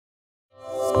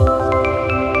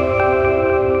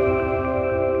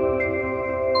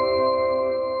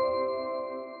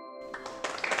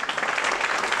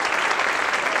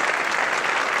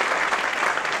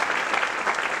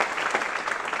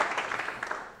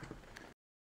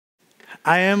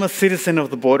I am a citizen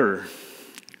of the border.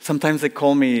 Sometimes they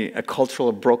call me a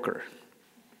cultural broker.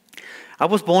 I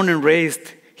was born and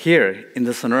raised here in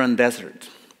the Sonoran Desert.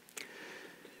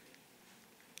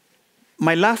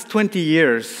 My last 20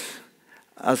 years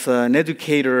as an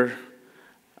educator,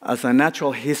 as a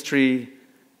natural history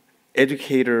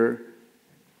educator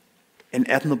and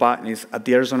ethnobotanist at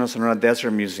the Arizona Sonora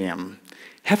Desert Museum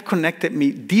have connected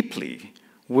me deeply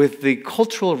with the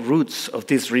cultural roots of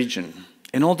this region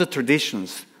and all the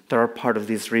traditions that are part of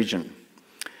this region.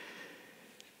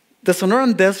 The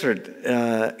Sonoran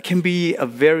Desert can be a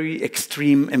very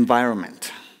extreme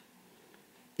environment.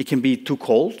 It can be too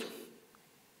cold.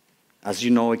 As you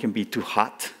know, it can be too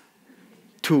hot,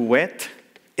 too wet,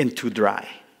 and too dry.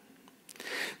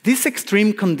 These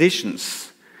extreme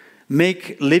conditions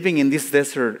make living in this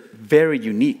desert very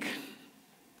unique.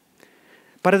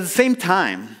 But at the same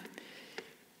time,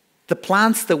 the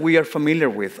plants that we are familiar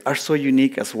with are so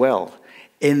unique as well.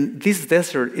 And this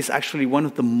desert is actually one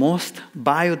of the most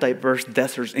biodiverse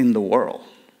deserts in the world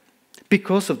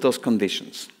because of those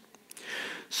conditions.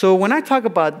 So when I talk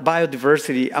about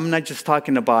biodiversity, I'm not just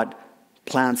talking about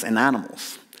plants and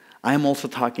animals. I am also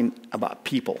talking about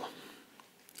people.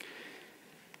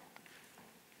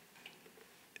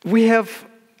 We have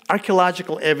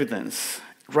archaeological evidence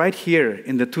right here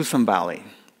in the Tucson Valley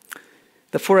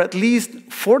that for at least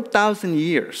 4,000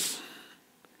 years,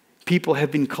 people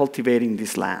have been cultivating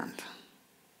this land.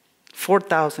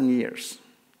 4,000 years.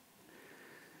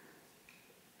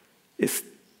 It's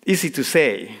easy to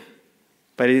say,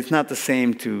 but it's not the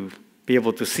same to be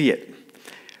able to see it.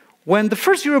 When the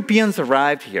first Europeans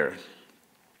arrived here,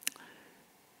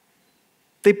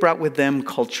 they brought with them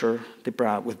culture, they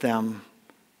brought with them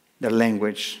their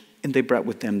language, and they brought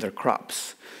with them their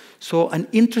crops. So an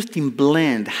interesting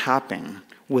blend happened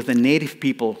with the native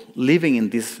people living in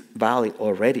this valley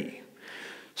already.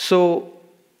 So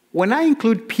when I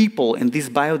include people in this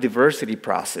biodiversity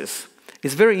process,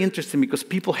 it's very interesting because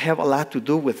people have a lot to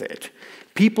do with it.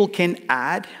 People can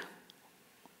add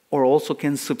or also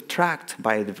can subtract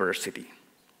biodiversity.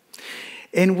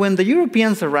 And when the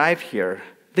Europeans arrived here,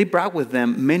 they brought with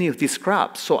them many of these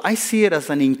crops. So I see it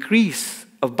as an increase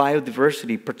of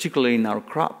biodiversity, particularly in our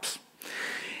crops.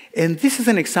 And this is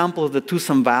an example of the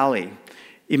Tucson Valley.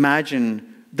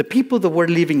 Imagine the people that were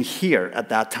living here at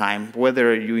that time,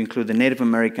 whether you include the Native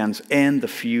Americans and the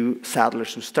few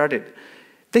settlers who started,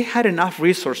 they had enough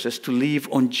resources to live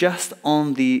on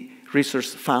the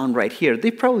resource found right here.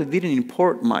 They probably didn't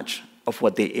import much of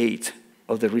what they ate,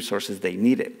 of the resources they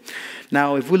needed.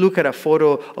 Now, if we look at a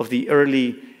photo of the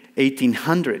early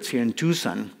 1800s here in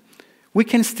Tucson, we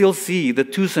can still see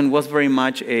that Tucson was very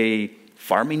much a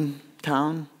farming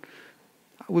town.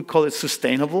 I would call it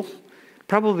sustainable.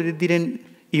 Probably they didn't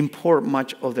import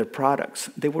much of their products.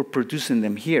 They were producing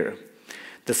them here.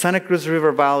 The Santa Cruz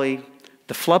River Valley,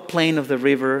 the floodplain of the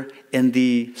river, and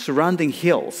the surrounding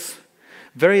hills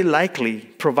very likely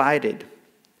provided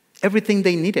everything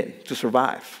they needed to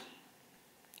survive.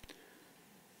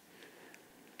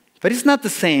 But it's not the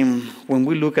same when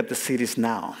we look at the cities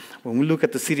now. When we look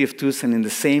at the city of Tucson in the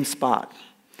same spot,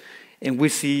 and we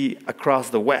see across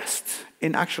the West,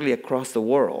 and actually across the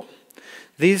world,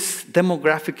 this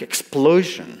demographic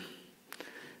explosion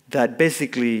that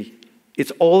basically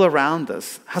it's all around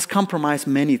us has compromised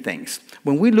many things.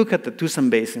 When we look at the Tucson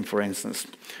Basin, for instance,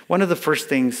 one of the first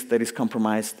things that is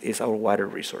compromised is our water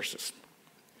resources.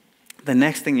 The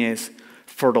next thing is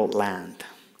fertile land.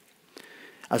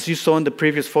 As you saw in the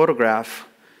previous photograph,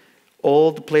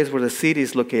 all the place where the city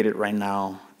is located right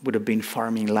now would have been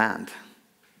farming land,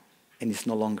 and it's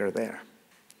no longer there.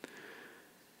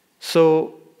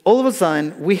 So all of a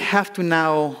sudden, we have to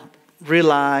now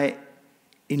rely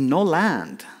in no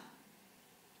land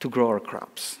to grow our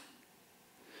crops.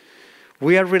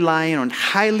 We are relying on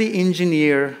highly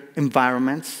engineered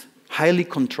environments, highly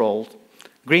controlled,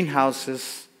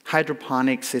 greenhouses,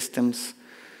 hydroponic systems,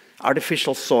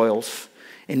 artificial soils.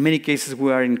 In many cases,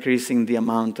 we are increasing the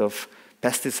amount of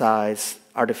pesticides,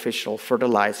 artificial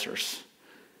fertilizers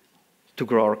to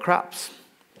grow our crops.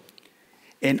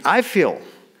 And I feel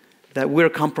that we're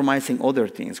compromising other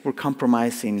things. We're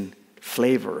compromising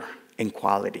flavor and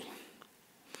quality.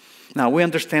 Now, we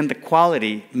understand that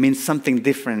quality means something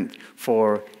different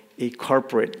for a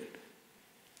corporate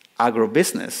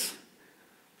agribusiness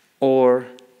or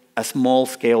a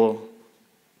small-scale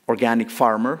organic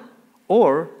farmer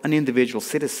or an individual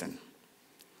citizen.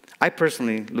 I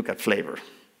personally look at flavor.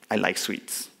 I like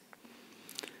sweets,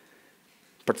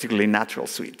 particularly natural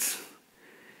sweets.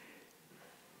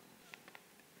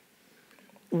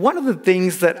 One of the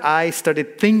things that I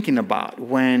started thinking about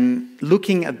when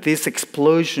looking at this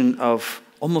explosion of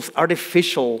almost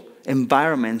artificial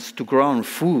environments to grow our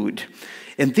food.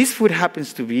 And this food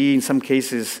happens to be, in some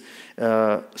cases,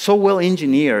 so well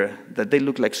engineered that they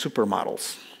look like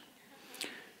supermodels.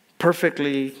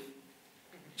 Perfectly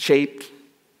shaped,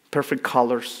 perfect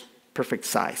colors, perfect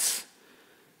size.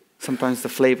 Sometimes the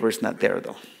flavor is not there,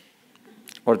 though,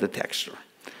 or the texture.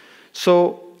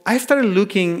 So I started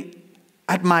looking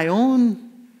at my own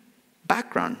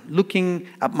background, looking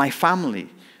at my family,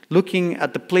 looking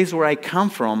at the place where I come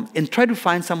from, and try to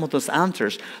find some of those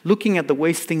answers, looking at the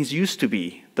ways things used to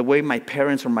be, the way my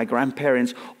parents or my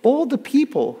grandparents, all the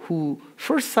people who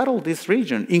first settled this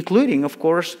region, including, of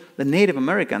course, the Native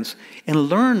Americans, and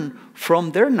learn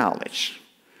from their knowledge.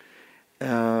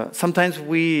 Sometimes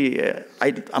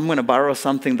I'm going to borrow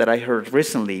something that I heard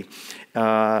recently.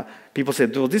 People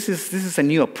said, well, this is a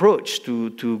new approach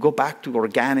to go back to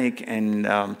organic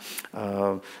and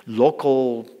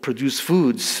local produced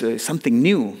foods, something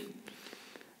new.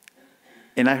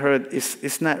 And I heard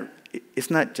it's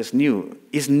not just new,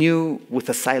 it's new with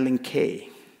a silent K.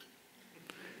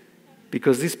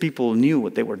 Because these people knew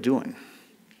what they were doing.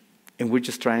 And we're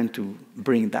just trying to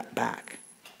bring that back.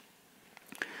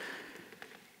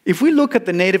 If we look at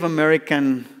the Native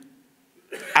American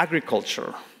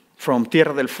agriculture, from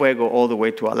Tierra del Fuego all the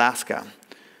way to Alaska,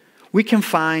 we can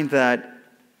find that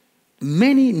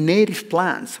many native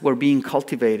plants were being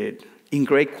cultivated in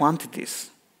great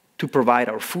quantities to provide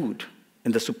our food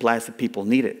and the supplies that people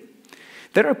needed.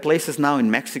 There are places now in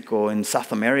Mexico, in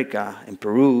South America, in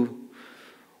Peru,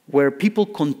 where people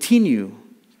continue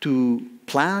to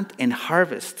plant and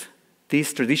harvest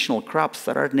these traditional crops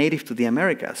that are native to the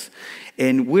Americas.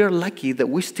 And we're lucky that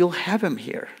we still have them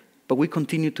here, but we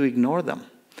continue to ignore them.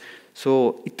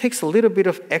 So it takes a little bit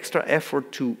of extra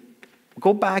effort to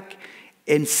go back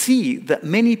and see that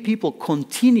many people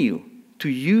continue to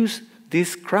use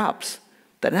these crops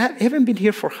that haven't been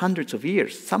here for hundreds of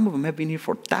years. Some of them have been here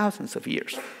for thousands of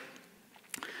years.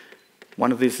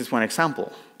 One of these is one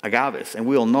example, agaves. And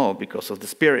we all know, because of the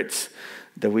spirits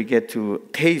that we get to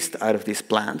taste out of these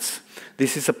plants,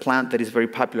 this is a plant that is very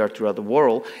popular throughout the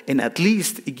world, and at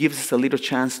least it gives us a little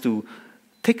chance to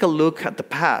take a look at the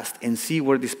past and see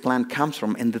where this plant comes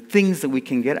from and the things that we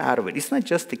can get out of it. It's not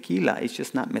just tequila, it's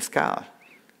just not mezcal.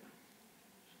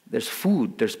 There's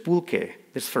food, there's pulque,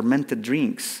 there's fermented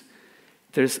drinks,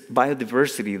 there's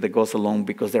biodiversity that goes along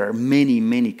because there are many,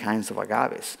 many kinds of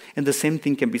agaves. And the same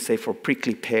thing can be said for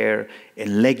prickly pear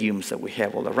and legumes that we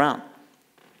have all around.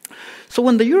 So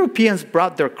when the Europeans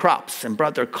brought their crops and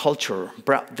brought their culture,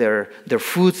 brought their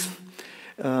foods,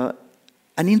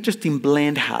 an interesting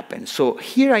blend happened. So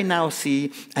here I now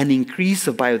see an increase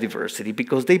of biodiversity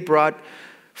because they brought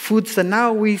foods that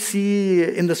now we see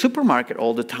in the supermarket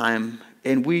all the time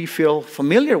and we feel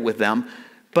familiar with them.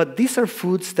 But these are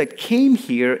foods that came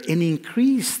here and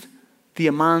increased the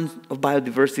amount of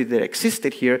biodiversity that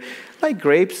existed here, like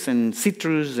grapes and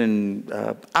citrus and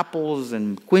apples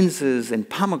and quinces and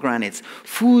pomegranates,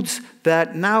 foods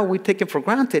that now we take it for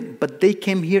granted, but they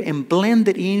came here and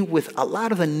blended in with a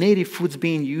lot of the native foods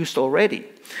being used already.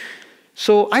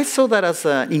 So I saw that as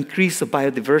an increase of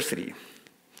biodiversity.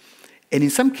 And in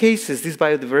some cases, this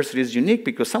biodiversity is unique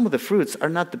because some of the fruits are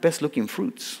not the best looking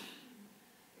fruits.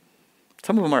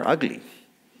 Some of them are ugly.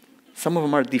 Some of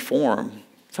them are deformed.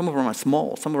 Some of them are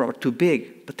small, some of them are too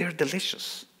big, but they're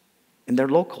delicious, and they're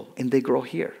local, and they grow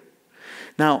here.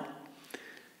 Now,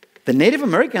 the Native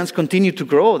Americans continue to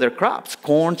grow their crops,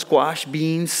 corn, squash,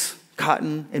 beans,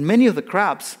 cotton, and many of the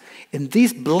crops, and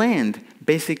this blend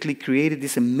basically created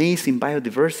this amazing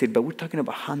biodiversity, but we're talking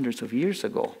about hundreds of years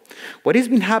ago. What has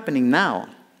been happening now,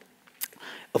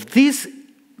 of this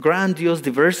grandiose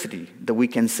diversity that we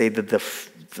can say that the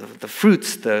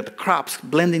fruits, the crops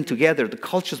blending together, the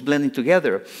cultures blending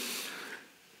together,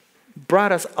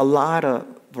 brought us a lot of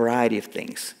variety of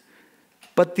things.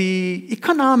 But the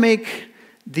economic,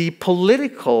 the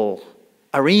political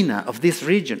arena of this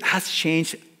region has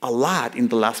changed a lot in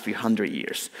the last few hundred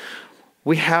years.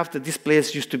 We have that this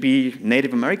place used to be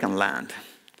Native American land.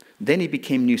 Then it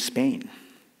became New Spain.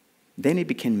 Then it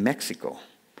became Mexico.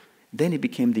 Then it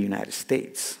became the United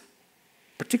States.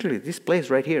 Particularly this place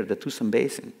right here, the Tucson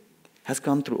Basin, has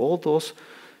gone through all those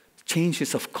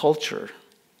changes of culture.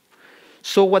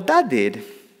 So what that did,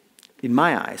 in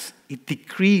my eyes, it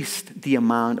decreased the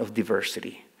amount of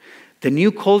diversity. The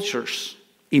new cultures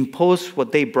imposed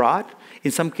what they brought.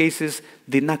 In some cases,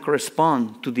 did not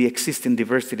correspond to the existing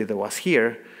diversity that was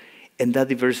here, and that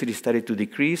diversity started to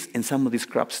decrease, and some of these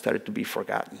crops started to be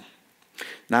forgotten.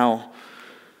 Now,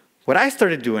 what I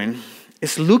started doing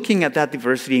is looking at that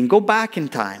diversity and go back in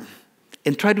time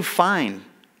and try to find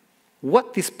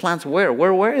what these plants were.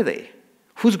 Where were they?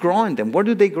 Who's growing them? Where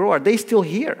do they grow? Are they still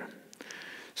here?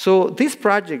 So this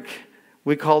project,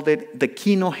 we called it the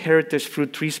Kino Heritage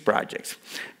Fruit Trees Project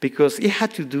because it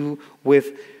had to do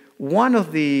with one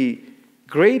of the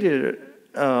greater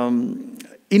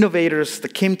innovators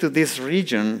that came to this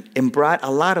region and brought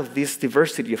a lot of this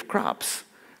diversity of crops.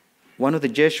 One of the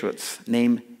Jesuits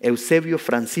named Eusebio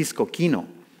Francisco Kino.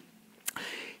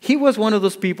 He was one of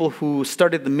those people who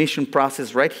started the mission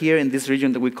process right here in this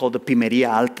region that we call the Pimeria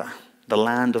Alta, the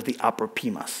land of the Upper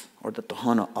Pimas, or the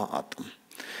Tohono O'odham.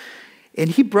 And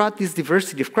he brought this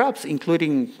diversity of crops,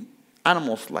 including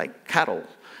animals like cattle.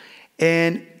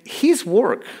 And his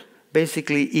work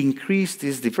basically increased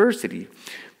this diversity.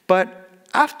 But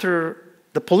after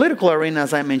the political arena,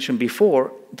 as I mentioned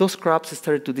before, those crops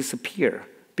started to disappear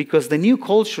because the new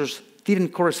cultures didn't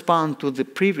correspond to the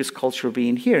previous culture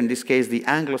being here, in this case, the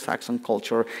Anglo-Saxon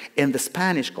culture and the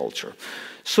Spanish culture.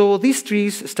 So these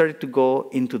trees started to go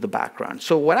into the background.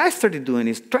 So what I started doing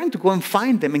is trying to go and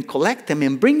find them and collect them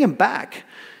and bring them back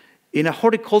in a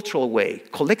horticultural way,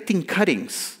 collecting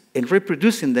cuttings and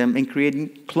reproducing them and creating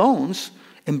clones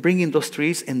and bringing those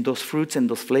trees and those fruits and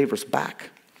those flavors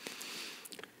back.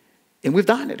 And we've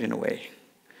done it in a way.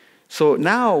 So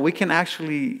now we can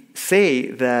actually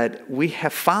say that we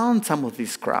have found some of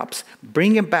these crops,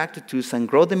 bring them back to Tucson,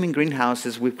 grow them in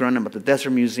greenhouses. We've grown them at the Desert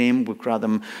Museum. We grow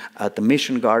them at the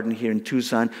Mission Garden here in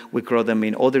Tucson. We grow them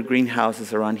in other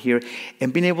greenhouses around here.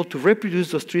 And being able to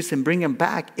reproduce those trees and bring them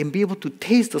back and be able to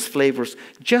taste those flavors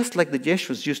just like the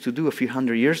Jesuits used to do a few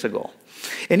hundred years ago.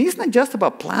 And it's not just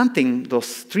about planting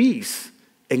those trees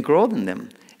and growing them.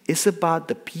 It's about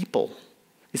the people.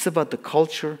 It's about the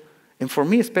culture. And for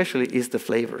me especially, is the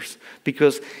flavors.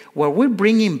 Because what we're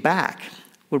bringing back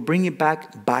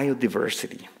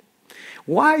biodiversity.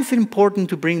 Why is it important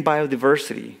to bring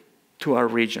biodiversity to our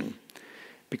region?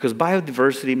 Because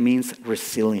biodiversity means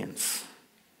resilience.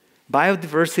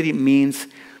 Biodiversity means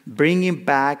bringing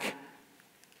back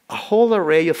a whole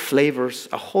array of flavors,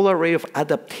 a whole array of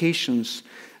adaptations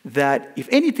that if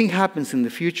anything happens in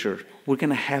the future, we're going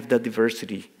to have that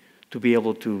diversity to be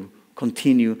able to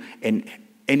continue, and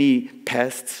any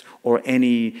pests or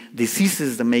any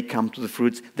diseases that may come to the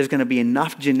fruits, there's going to be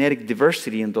enough genetic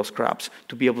diversity in those crops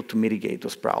to be able to mitigate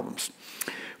those problems.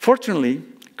 Fortunately,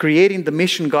 creating the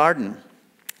Mission Garden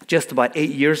just about 8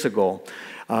 years ago,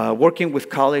 working with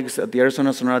colleagues at the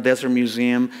Arizona Sonora Desert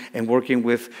Museum and working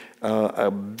with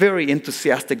a very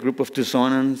enthusiastic group of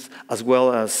Tucsonans, as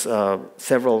well as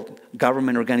several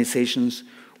government organizations,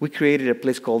 we created a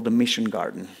place called the Mission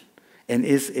Garden. And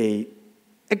it's a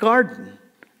garden,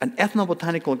 an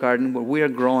ethnobotanical garden where we are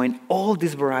growing all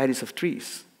these varieties of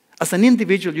trees. As an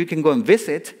individual, you can go and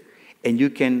visit, and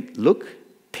you can look,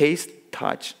 taste,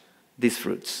 touch these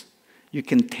fruits. You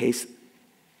can taste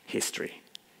history.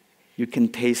 You can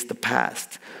taste the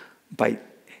past by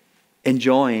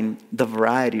enjoying the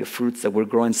variety of fruits that we're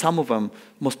growing. Some of them,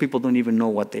 most people don't even know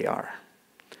what they are.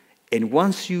 And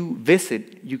once you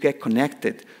visit, you get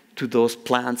connected to those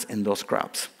plants and those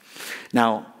crops.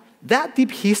 Now, that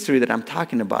deep history that I'm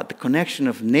talking about, the connection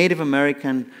of Native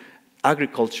American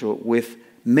agriculture with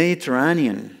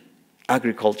Mediterranean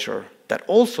agriculture that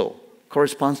also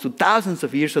corresponds to thousands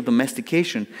of years of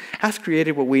domestication, has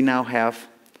created what we now have,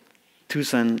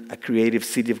 Tucson, a creative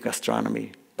city of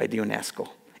gastronomy by the UNESCO.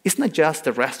 It's not just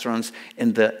the restaurants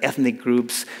and the ethnic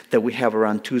groups that we have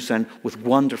around Tucson with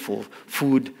wonderful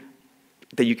food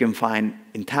that you can find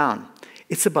in town.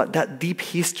 It's about that deep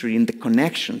history and the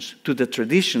connections to the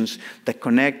traditions that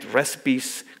connect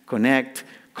recipes, connect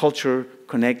culture,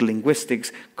 connect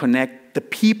linguistics, connect the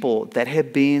people that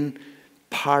have been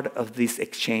part of this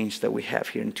exchange that we have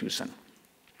here in Tucson.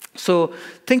 So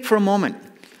think for a moment.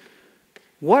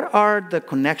 What are the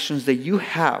connections that you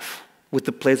have with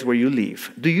the place where you live?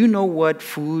 Do you know what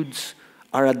foods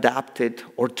are adapted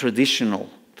or traditional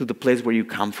to the place where you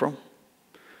come from?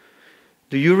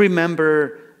 Do you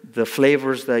remember the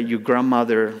flavors that your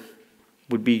grandmother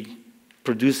would be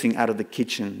producing out of the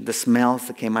kitchen, the smells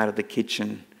that came out of the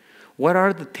kitchen? What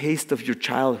are the tastes of your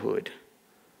childhood?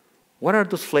 What are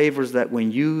those flavors that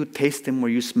when you taste them or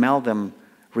you smell them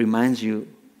reminds you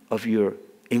of your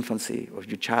infancy, of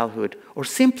your childhood, or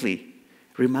simply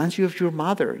reminds you of your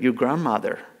mother, your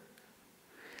grandmother?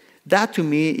 That to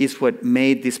me is what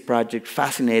made this project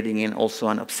fascinating and also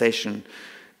an obsession,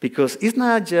 because it's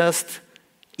not just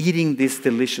eating these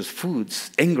delicious foods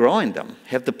and growing them,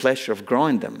 have the pleasure of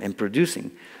growing them and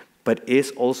producing, but is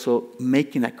also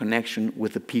making a connection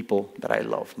with the people that I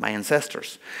love, my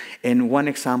ancestors. And one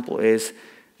example is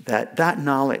that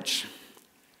knowledge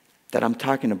that I'm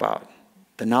talking about,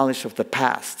 the knowledge of the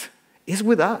past, is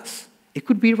with us. It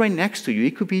could be right next to you.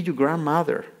 It could be your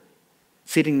grandmother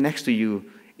sitting next to you,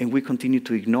 and we continue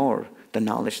to ignore the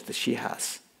knowledge that she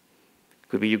has.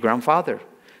 Could be your grandfather.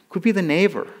 Could be the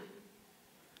neighbor.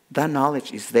 That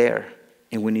knowledge is there,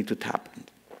 and we need to tap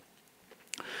it.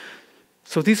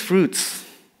 So these fruits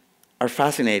are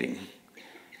fascinating.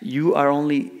 You are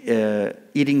only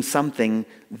eating something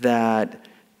that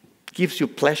gives you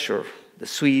pleasure, the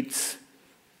sweets,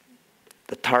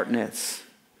 the tartness,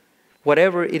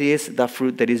 whatever it is, that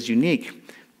fruit that is unique,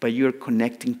 but you're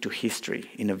connecting to history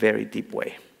in a very deep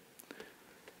way.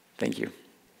 Thank you.